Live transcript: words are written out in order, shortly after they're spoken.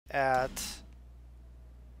at...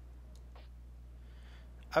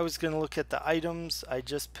 I was going to look at the items. I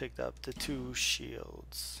just picked up the 2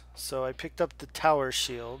 shields. So I picked up the tower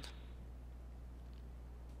shield.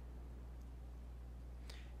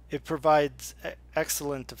 It provides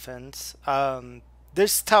excellent defense.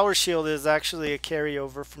 This tower shield is actually a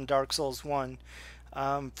carryover from Dark Souls 1.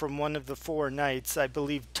 From one of the 4 knights. I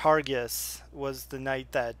believe Targus was the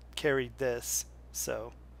knight that carried this.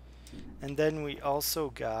 So, and then we also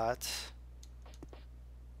got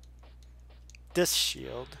this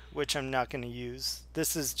shield, which I'm not going to use.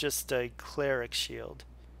 This is just a cleric shield.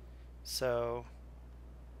 So,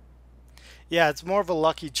 yeah, it's more of a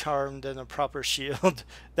lucky charm than a proper shield.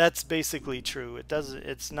 That's basically true.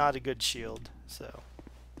 It's not a good shield. So,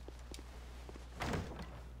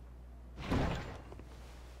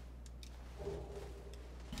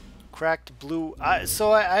 cracked blue.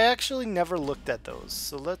 So I actually never looked at those.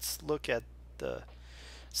 So let's look at the...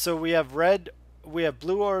 So we have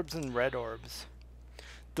blue orbs and red orbs.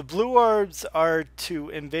 The blue orbs are to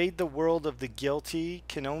invade the world of the guilty,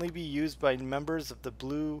 can only be used by members of the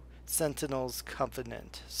Blue Sentinels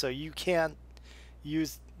Covenant. So you can't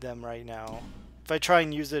use them right now. If I try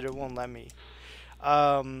and use it, it won't let me.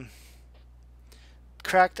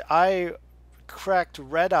 Cracked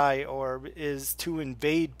red eye orb is to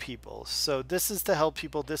invade people. So this is to help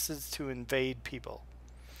people, this is to invade people.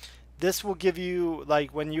 This will give you, like,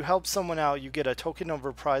 when you help someone out, you get a token of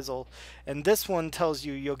reprisal, and this one tells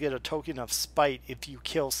you you'll get a token of spite if you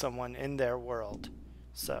kill someone in their world.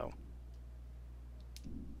 So,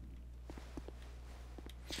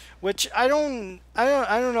 which I don't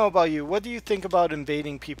know about you. What do you think about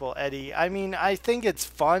invading people, Eddie? I mean, I think it's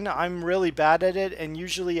fun. I'm really bad at it, and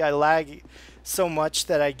usually I lag so much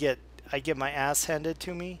that I get my ass handed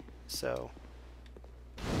to me. So,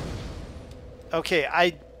 okay,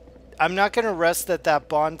 I'm not going to rest at that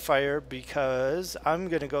bonfire because I'm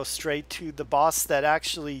going to go straight to the boss that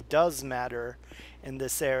actually does matter in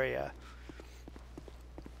this area.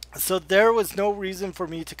 So there was no reason for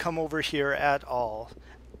me to come over here at all.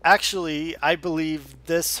 Actually, I believe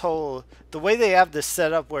the way they have this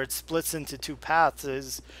set up where it splits into 2 paths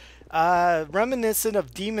is reminiscent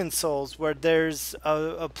of Demon Souls, where there's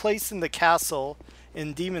a place in the castle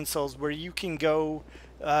in Demon Souls where you can go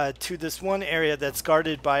to this one area that's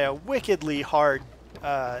guarded by a wickedly hard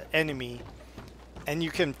enemy, and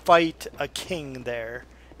you can fight a king there.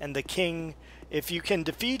 And the king, if you can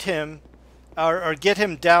defeat him or get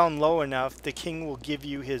him down low enough, the king will give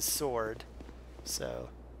you his sword. So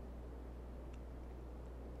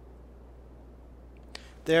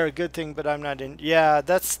they're a good thing, but I'm not in. Yeah,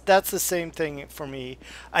 that's the same thing for me.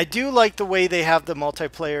 I do like the way they have the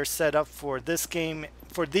multiplayer set up for this game,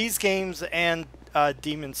 for these games, and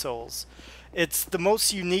Demon Souls. It's the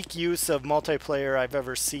most unique use of multiplayer I've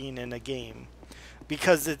ever seen in a game,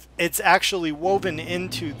 because it's actually woven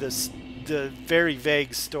into the very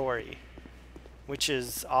vague story, which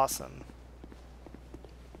is awesome.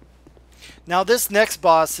 Now this next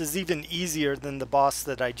boss is even easier than the boss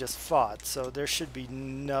that I just fought, so there should be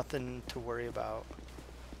nothing to worry about.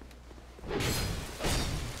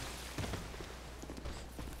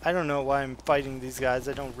 I don't know why I'm fighting these guys.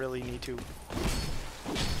 I don't really need to.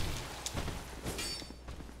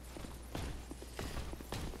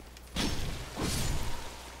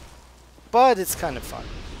 But it's kind of fun.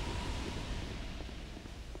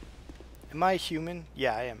 Am I human?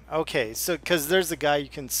 Yeah, I am. Okay, so because there's a guy you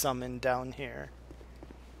can summon down here.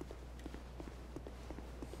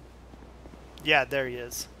 Yeah, there he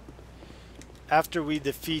is. After we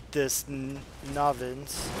defeat this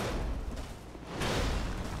novice.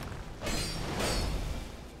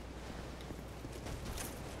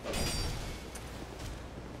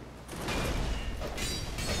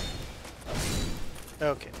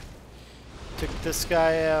 Okay. Took this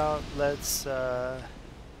guy out. Let's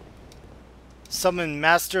summon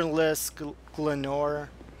Masterless Glenore.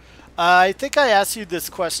 I think I asked you this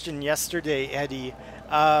question yesterday, Eddie.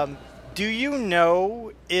 Do you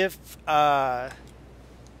know if... and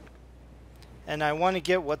I want to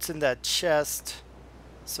get what's in that chest,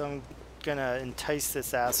 so I'm gonna entice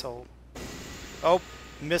this asshole. Oh,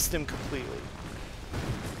 missed him completely.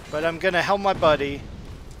 But I'm gonna help my buddy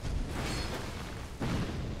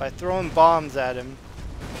by throwing bombs at him.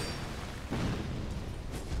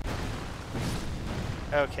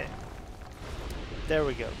 Okay. There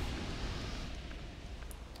we go.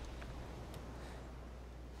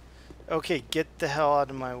 Okay, get the hell out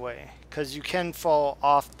of my way. Because you can fall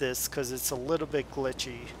off this because it's a little bit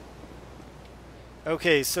glitchy.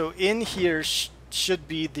 Okay, so in here should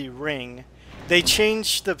be the ring. They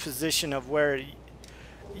changed the position of where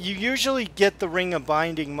you usually get the Ring of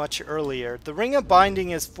Binding much earlier. The Ring of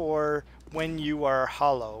Binding is for when you are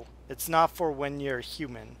hollow. It's not for when you're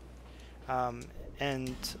human. Um,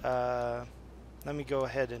 and let me go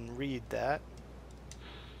ahead and read that.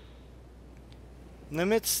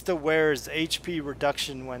 Limits the wearer's HP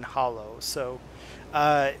reduction when hollow. So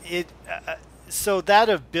so that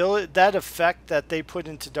effect that they put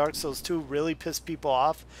into Dark Souls 2 really pissed people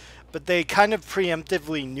off, but they kind of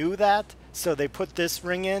preemptively knew that, so they put this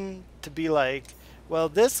ring in to be like, well,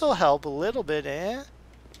 this will help a little bit, eh?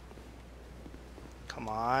 Come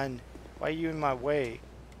on. Why are you in my way?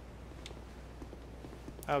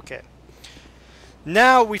 Okay.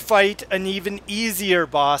 Now we fight an even easier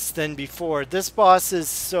boss than before. This boss is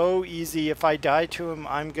so easy. If I die to him,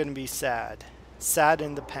 I'm going to be sad. Sad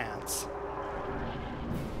in the pants.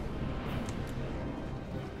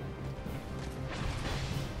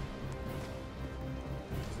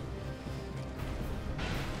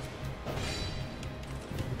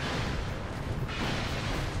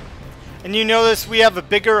 And you notice we have a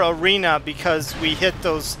bigger arena because we hit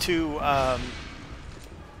those two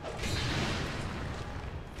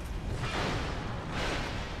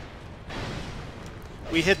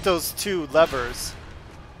levers.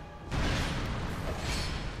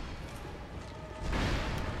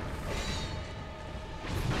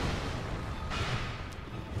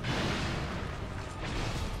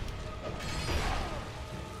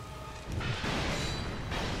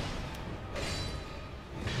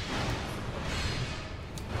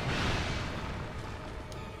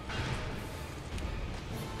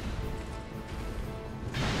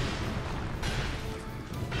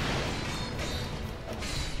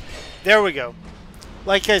 There we go.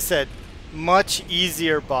 Like I said, much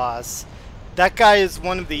easier boss. That guy is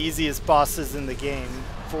one of the easiest bosses in the game,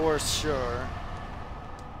 for sure.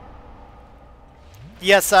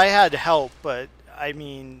 Yes, I had help, but I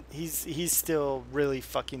mean, he's still really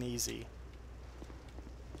fucking easy.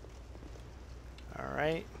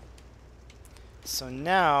 Alright. So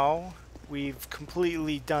now we've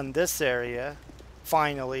completely done this area.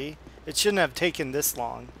 Finally. It shouldn't have taken this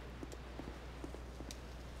long.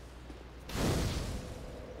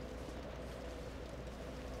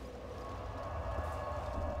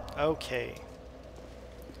 Okay.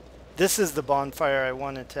 This is the bonfire I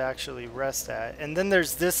wanted to actually rest at. And then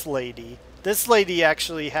there's this lady. This lady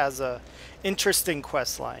actually has a interesting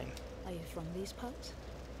quest line. Are you from these parts?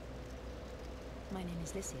 My name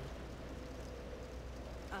is Lycia.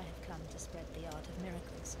 I have come to spread the art of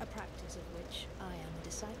miracles, a practice of which I am a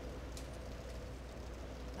disciple.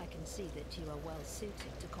 I can see that you are well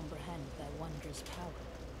suited to comprehend their wondrous power.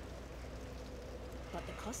 But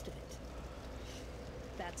the cost of it,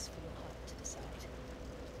 that's for your heart to decide.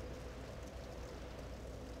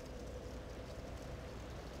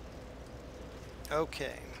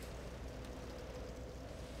 Okay.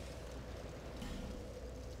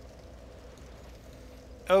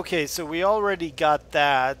 Okay, so we already got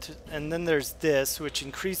that, and then there's this, which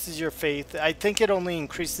increases your faith. I think it only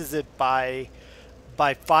increases it by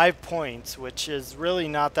 5 points, which is really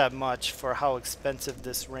not that much for how expensive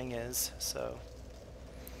this ring is. So,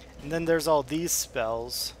 and then there's all these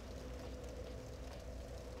spells.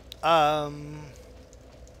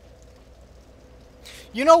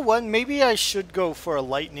 You know what? Maybe I should go for a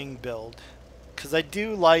lightning build, because I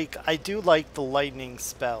do like the lightning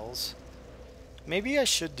spells. Maybe I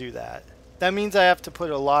should do that. That means I have to put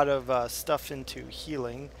a lot of stuff into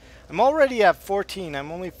healing. I'm already at 14.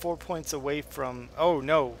 I'm only 4 points away from... Oh,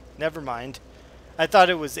 no. Never mind. I thought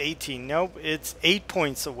it was 18. Nope. It's 8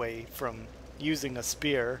 points away from using a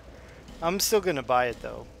spear. I'm still going to buy it,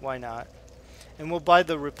 though. Why not? And we'll buy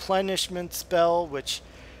the replenishment spell, which...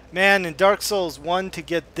 Man, in Dark Souls 1, to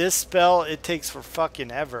get this spell, it takes for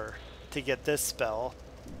fucking ever to get this spell.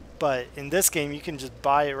 But in this game, you can just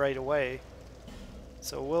buy it right away.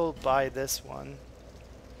 So we'll buy this one.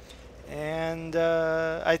 And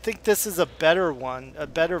I think this is a better one, a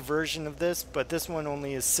better version of this, but this one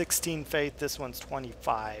only is 16 faith, this one's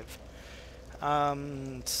 25.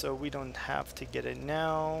 So we don't have to get it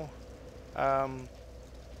now.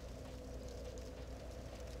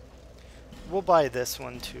 We'll buy this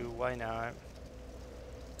one too, why not?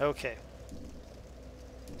 Okay.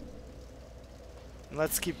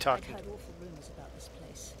 Let's keep talking. I've heard awful rumors about this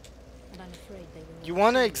place, and I'm afraid they will... You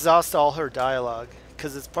want to exhaust all her dialogue,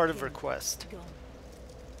 because it's part of her quest. Gone.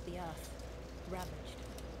 The earth ravaged.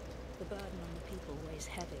 The burden on the people weighs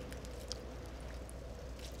heavy.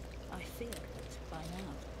 I fear that by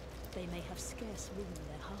now they may have scarce room in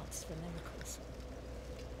their hearts for miracles.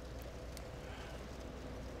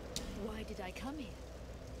 Why did I come here?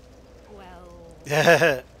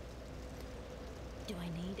 Well... Do I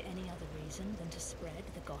need any other reason than to spread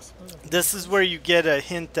the gospel of This is miracles? where you get a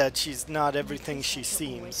hint that she's not everything My she preceptor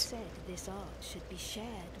always seems. said this art should be shared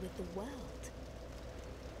with the world.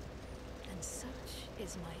 And such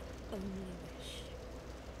is my only wish.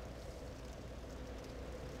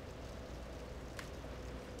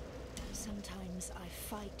 Sometimes I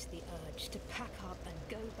fight the urge to pack up and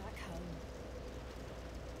go back home.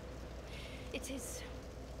 It is...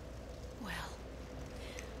 well,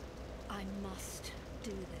 I must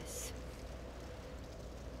do this.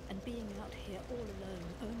 And being out here all alone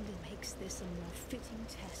only makes this a more fitting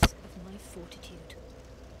test of my fortitude.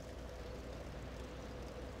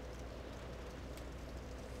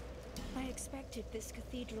 I expected this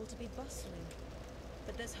cathedral to be bustling,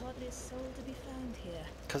 but there's hardly a soul to be found here.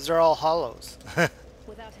 Because they're all hollows.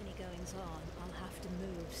 Without any goings on, I'll have to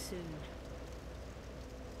move soon.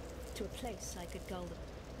 To a place I could gull them.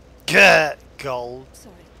 Get gold.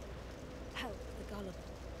 Sorry. Help the gullible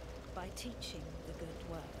by teaching the good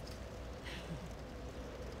word.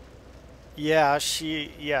 Yeah,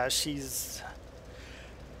 she's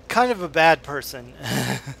kind of a bad person.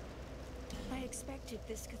 I expected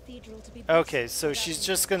this cathedral to be Okay, bustling so without she's any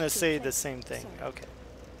just goings gonna on. say the same thing. Sorry. Okay.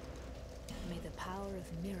 May the power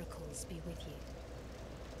of miracles be with you.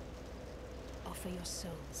 Offer your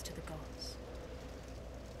souls to the gods.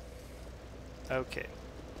 Okay.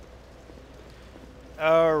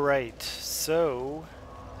 Alright, so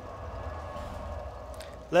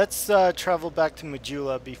let's travel back to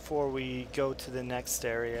Majula before we go to the next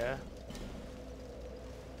area.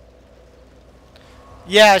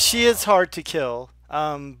 Yeah, she is hard to kill,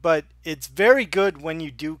 but it's very good when you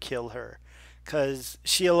do kill her, because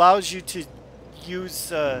she allows you to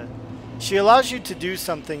use, she allows you to do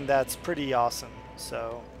something that's pretty awesome,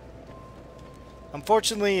 so.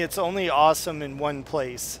 Unfortunately, it's only awesome in one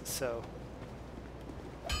place, so.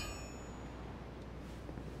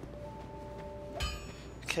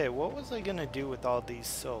 Okay, what was I gonna do with all these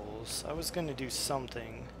souls? I was gonna do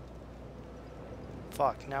something.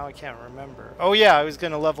 Fuck, now I can't remember. Oh yeah, I was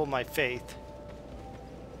gonna level my faith.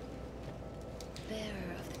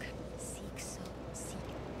 Bearer of the seek soul, seek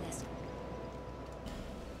blessing.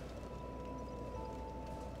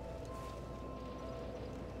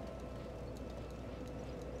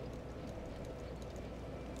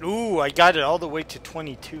 Ooh, I got it all the way to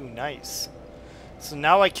 22. Nice. So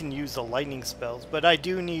now I can use the lightning spells, but I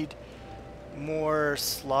do need more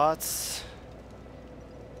slots.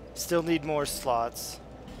 Still need more slots.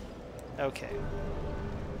 Okay.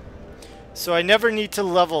 So I never need to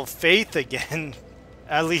level faith again,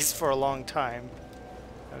 at least for a long time.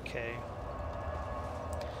 Okay.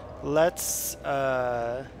 Let's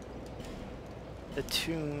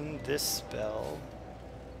attune this spell.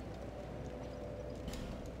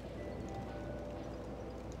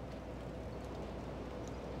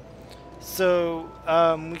 So,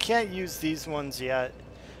 we can't use these ones yet.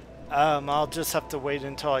 I'll just have to wait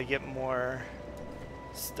until I get more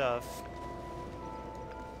stuff.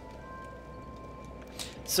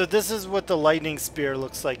 So this is what the lightning spear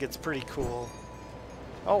looks like. It's pretty cool.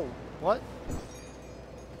 Oh, what?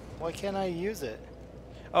 Why can't I use it?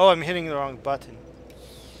 Oh, I'm hitting the wrong button.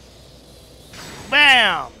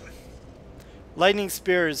 Bam! Lightning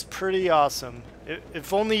spear is pretty awesome.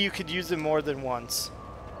 If only you could use it more than once.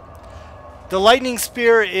 The lightning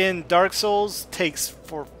spear in Dark Souls takes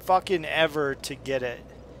for fucking ever to get it.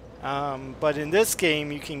 But in this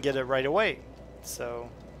game, you can get it right away. So,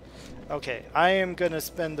 okay. I am going to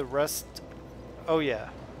spend the rest... Oh, yeah.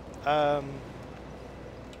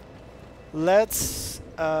 Let's...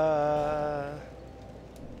 Oh,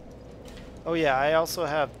 yeah. I also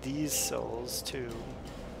have these souls, too.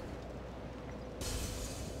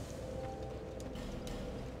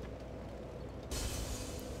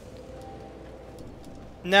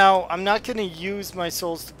 Now, I'm not going to use my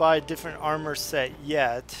souls to buy a different armor set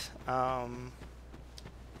yet. You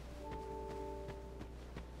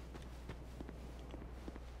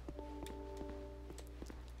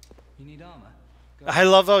need armor? I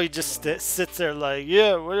love how he just sits there like,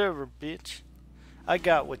 yeah, whatever, bitch. I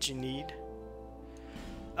got what you need.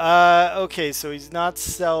 Okay, so he's not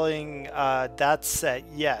selling that set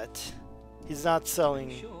yet. He's not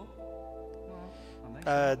selling... Sure. Well, I'll make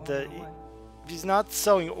sure He's not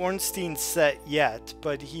selling Ornstein's set yet,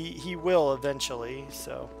 but he will eventually,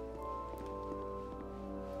 so.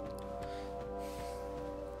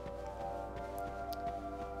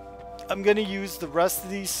 I'm gonna use the rest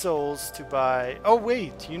of these souls to buy... Oh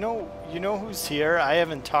wait, you know who's here? I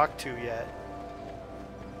haven't talked to yet.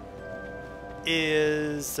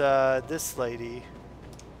 Is this lady.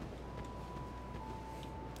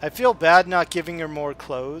 I feel bad not giving her more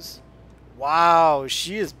clothes. Wow,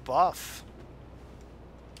 she is buff.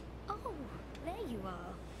 Oh, there you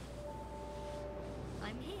are.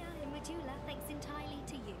 I'm here in Majula thanks entirely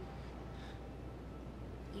to you.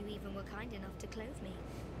 You even were kind enough to clothe me.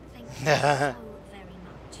 Thank you so very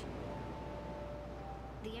much.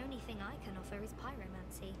 The only thing I can offer is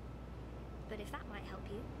pyromancy. But if that might help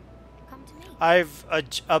you, come to me. I've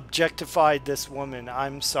objectified this woman.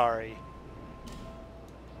 I'm sorry.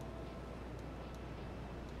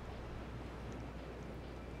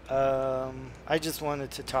 I just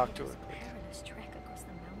wanted to talk to her. It was a perilous trek across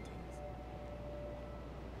the mountains.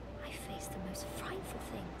 I faced the most frightful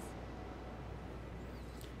things.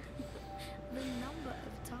 The number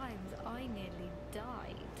of times I nearly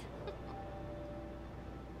died.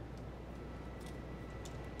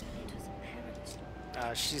 It was a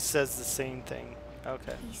perilous. She says the same thing.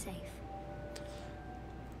 Okay. Be safe.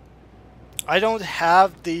 I don't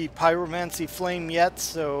have the pyromancy flame yet,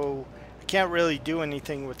 so I can't really do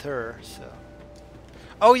anything with her. So.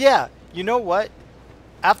 Oh yeah, you know what?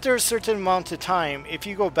 After a certain amount of time, if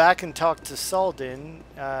you go back and talk to Salden,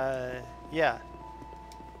 yeah.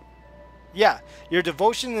 Yeah, your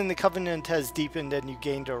devotion in the Covenant has deepened and you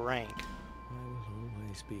gained a rank. I will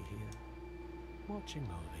always be here, watching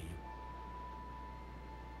over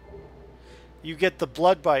you. You get the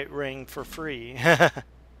Bloodbite ring for free. Have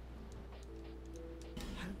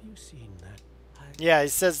you seen that? Yeah, he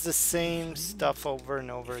says the same stuff over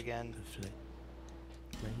and over again.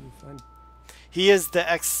 May you find... He is the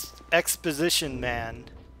exposition man.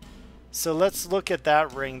 So let's look at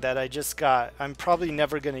that ring that I just got. I'm probably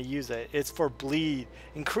never going to use it. It's for bleed.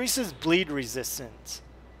 Increases bleed resistance.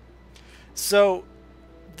 So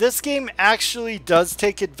this game actually does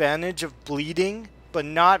take advantage of bleeding, but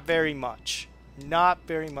not very much. Not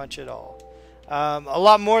very much at all. A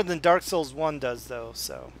lot more than Dark Souls 1 does though,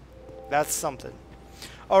 so that's something.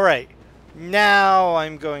 Alright. Now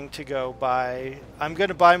I'm going to go buy... I'm going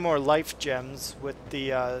to buy more life gems with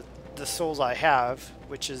the souls I have,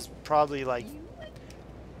 which is probably like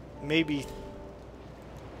maybe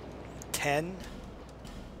 10.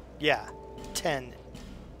 Yeah, 10.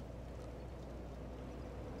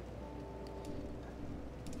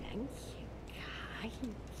 Thank you, guys.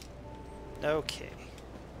 Okay.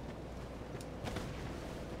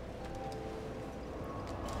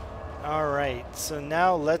 Alright, so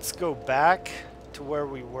now let's go back to where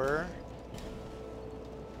we were.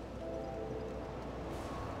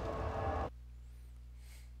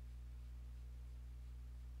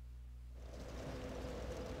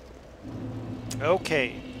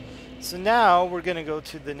 Okay, so now we're going to go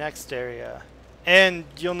to the next area. And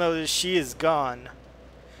you'll notice she is gone.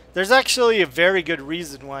 There's actually a very good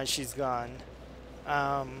reason why she's gone.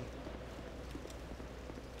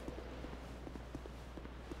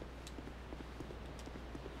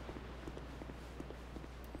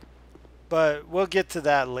 But we'll get to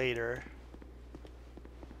that later.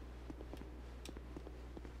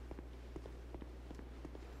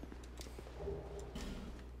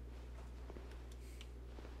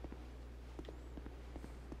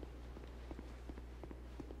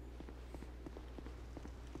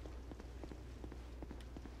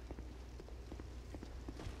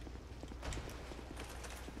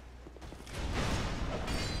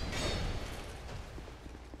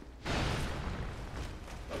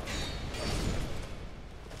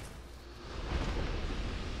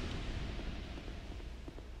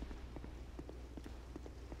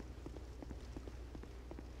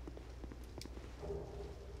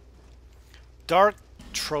 Dark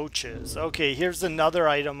Troches. Okay, here's another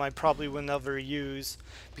item I probably will never use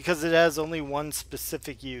because it has only one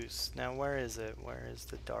specific use. Now, where is it? Where is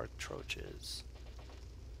the Dark Troches?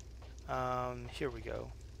 Here we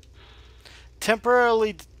go.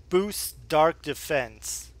 Temporarily boosts Dark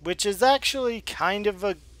Defense, which is actually kind of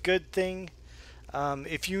a good thing.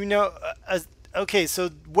 If you know... okay, so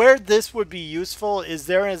where this would be useful is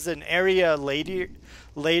there is an area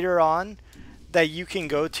later on that you can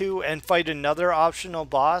go to and fight another optional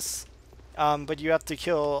boss, but you have to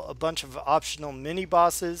kill a bunch of optional mini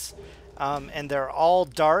bosses, and they're all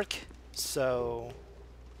dark. So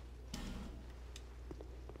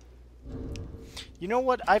you know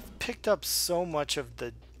what, I've picked up so much of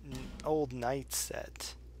the old knight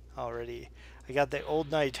set already. I got the old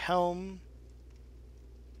knight helm.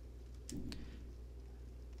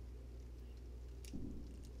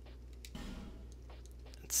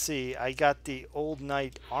 Let's see, I got the old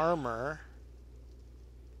knight armor.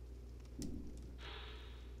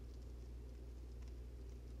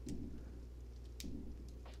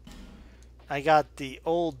 I got the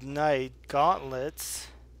old knight gauntlets.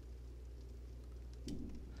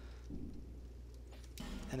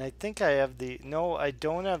 And I think I have the... No, I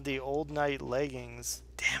don't have the Old Knight leggings.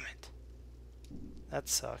 Damn it. That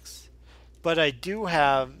sucks. But I do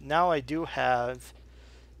have... Now I do have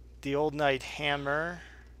the Old Knight hammer,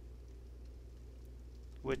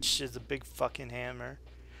 which is a big fucking hammer.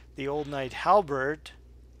 The Old Knight halberd,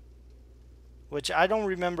 which I don't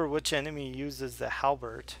remember which enemy uses the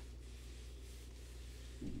halberd.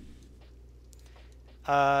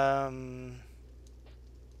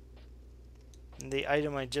 The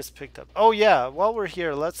item I just picked up. Oh yeah, while we're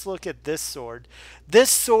here, let's look at this sword. This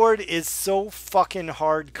sword is so fucking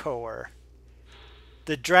hardcore.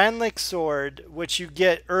 The Dranlik sword, which you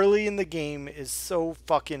get early in the game, is so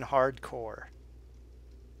fucking hardcore.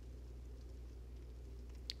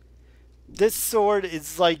 This sword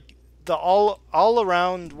is like the all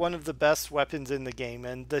around one of the best weapons in the game,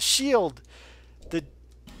 and the shield, the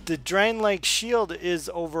Dranlik shield is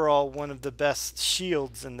overall one of the best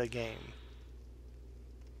shields in the game.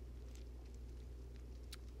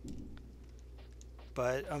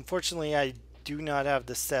 But unfortunately, I do not have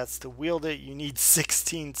the stats to wield it. You need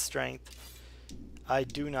 16 strength. I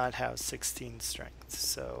do not have 16 strength,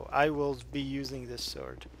 so I will be using this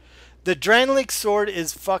sword. The Dranlik sword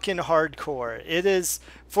is fucking hardcore. It is,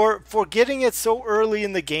 for getting it so early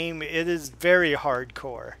in the game, it is very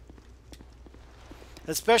hardcore.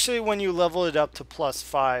 Especially when you level it up to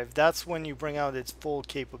 +5. That's when you bring out its full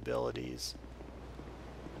capabilities.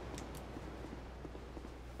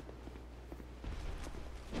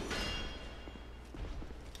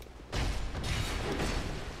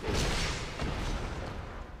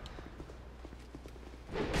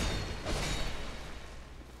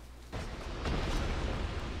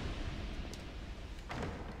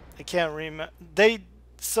 I can't remember.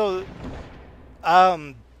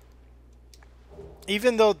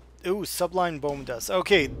 Even though, ooh, Sublime Bone Dust.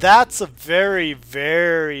 Okay, that's a very,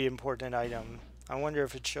 very important item. I wonder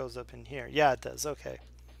if it shows up in here. Yeah, it does. Okay.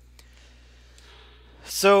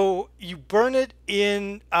 So you burn it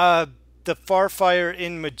in the Farfire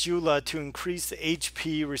in Majula to increase the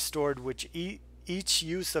HP restored with each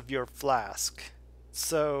use of your flask.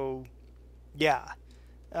 So, yeah.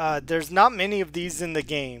 There's not many of these in the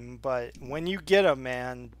game, but when you get them,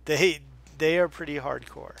 man, they are pretty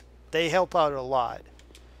hardcore. They help out a lot.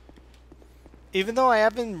 Even though I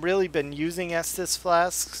haven't really been using Estus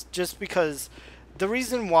flasks, just because the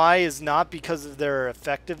reason why is not because of their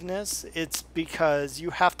effectiveness, it's because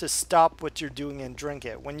you have to stop what you're doing and drink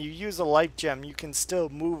it. When you use a life gem, you can still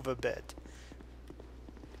move a bit.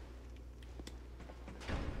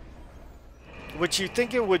 Which you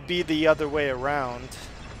think it would be the other way around.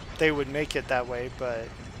 They would make it that way, but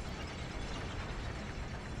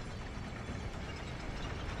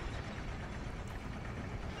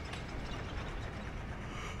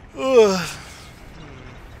ugh.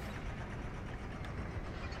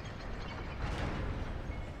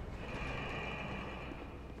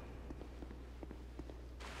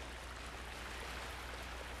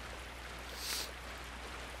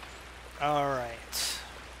 All right.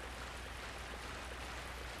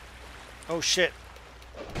 Oh shit.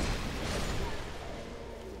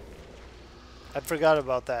 I forgot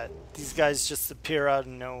about that. These guys just appear out of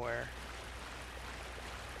nowhere.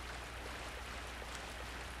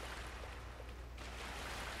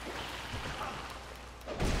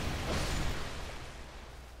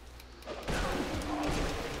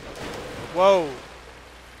 Whoa.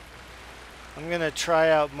 I'm gonna try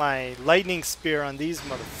out my lightning spear on these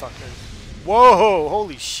motherfuckers. Whoa,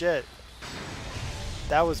 holy shit.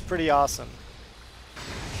 That was pretty awesome.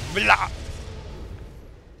 Blah.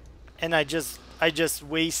 And I just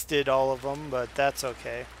wasted all of them, but that's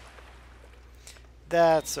okay.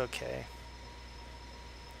 That's okay.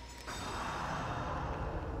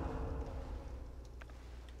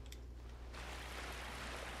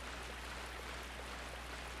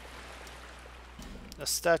 A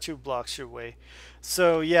statue blocks your way.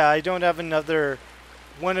 So yeah, I don't have another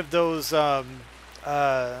one of those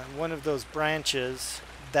branches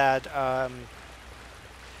that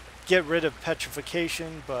get rid of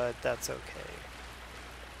petrification, but that's okay.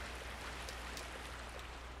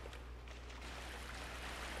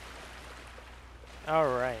 All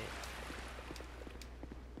right.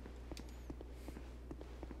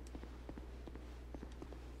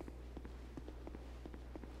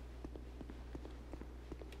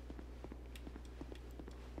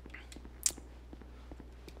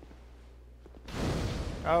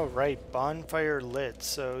 All right, bonfire lit.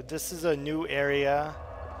 So this is a new area.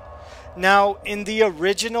 Now, in the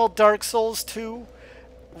original Dark Souls 2,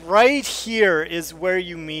 right here is where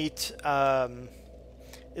you meet the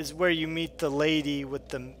lady with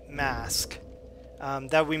the mask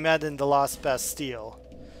that we met in the Lost Bastille.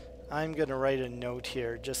 I'm gonna write a note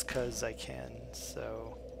here just cause I can.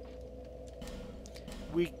 So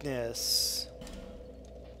weakness.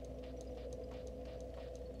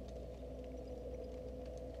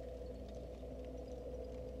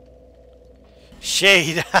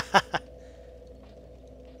 Shade.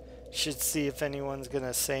 Should see if anyone's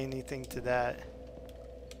gonna say anything to that.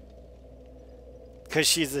 Cause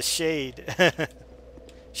she's a shade.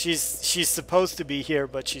 She's supposed to be here,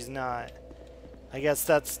 but she's not. I guess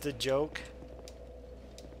that's the joke.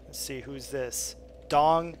 Let's see, who's this?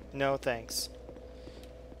 Dong? No thanks.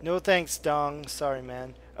 No thanks, Dong. Sorry,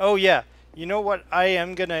 man. Oh yeah, you know what? I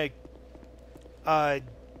am gonna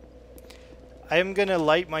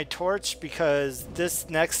light my torch because this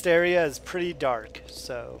next area is pretty dark,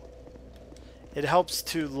 so it helps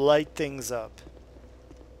to light things up.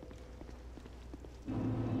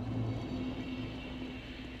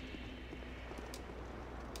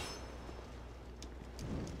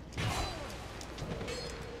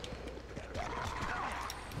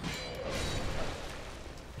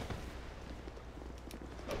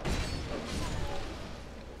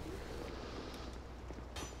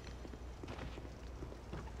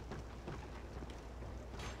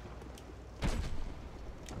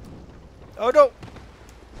 Oh no!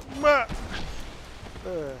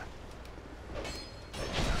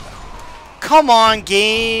 Come on,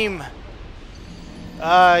 game!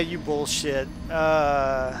 You bullshit.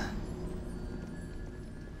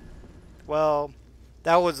 Well,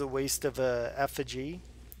 that was a waste of a effigy.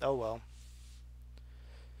 Oh well.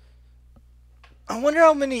 I wonder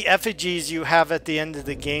how many effigies you have at the end of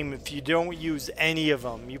the game if you don't use any of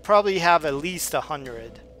them. You probably have at least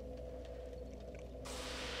 100.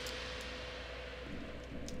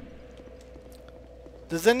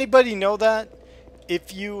 Does anybody know that?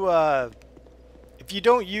 If you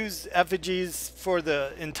don't use effigies for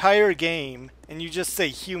the entire game and you just say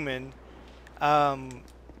human,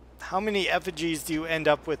 how many effigies do you end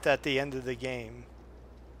up with at the end of the game?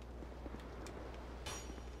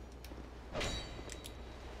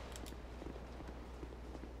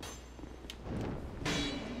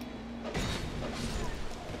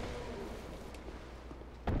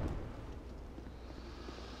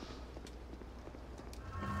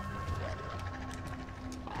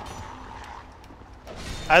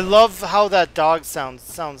 I love how that dog sounds.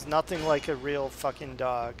 Sounds nothing like a real fucking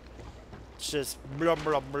dog. It's just blah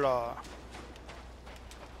blah blah.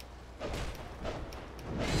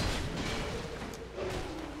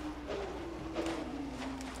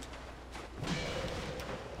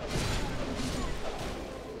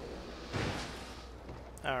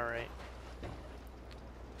 Alright.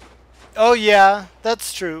 Oh yeah,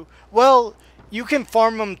 that's true. Well, you can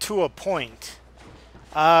farm them to a point.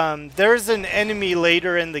 There's an enemy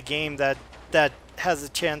later in the game that has a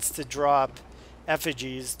chance to drop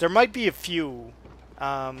effigies. There might be a few.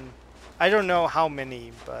 I don't know how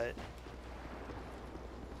many, but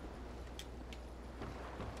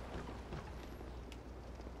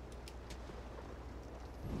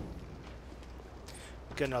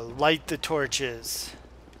gonna light the torches.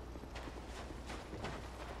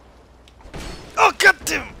 Oh,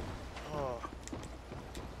 goddamn! Oh,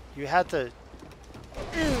 you had to.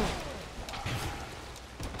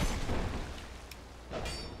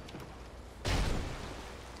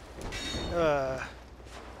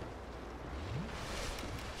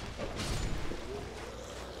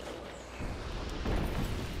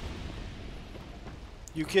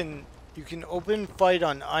 You can open fight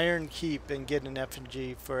on Iron Keep and get an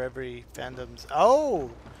effigy for every fandom's.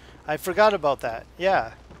 Oh, I forgot about that.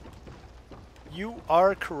 Yeah, you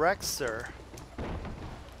are correct, sir.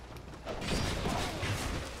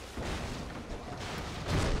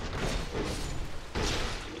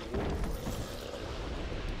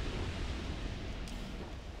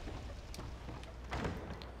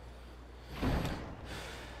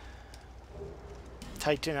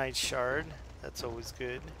 Titanite shard, that's always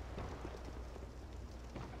good.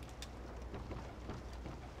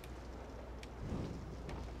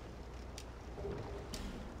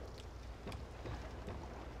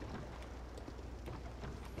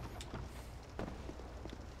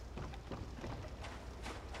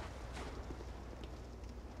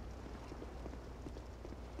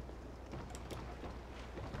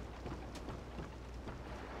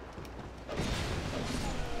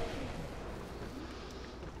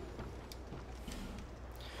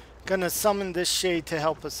 Gonna summon this shade to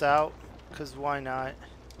help us out, because why not?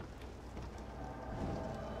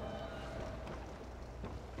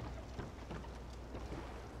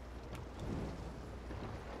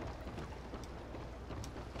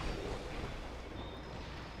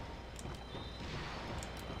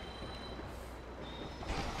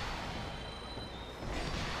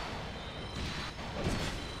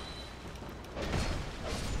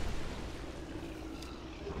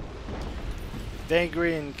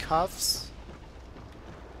 Vangry in cuffs.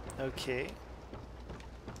 Okay.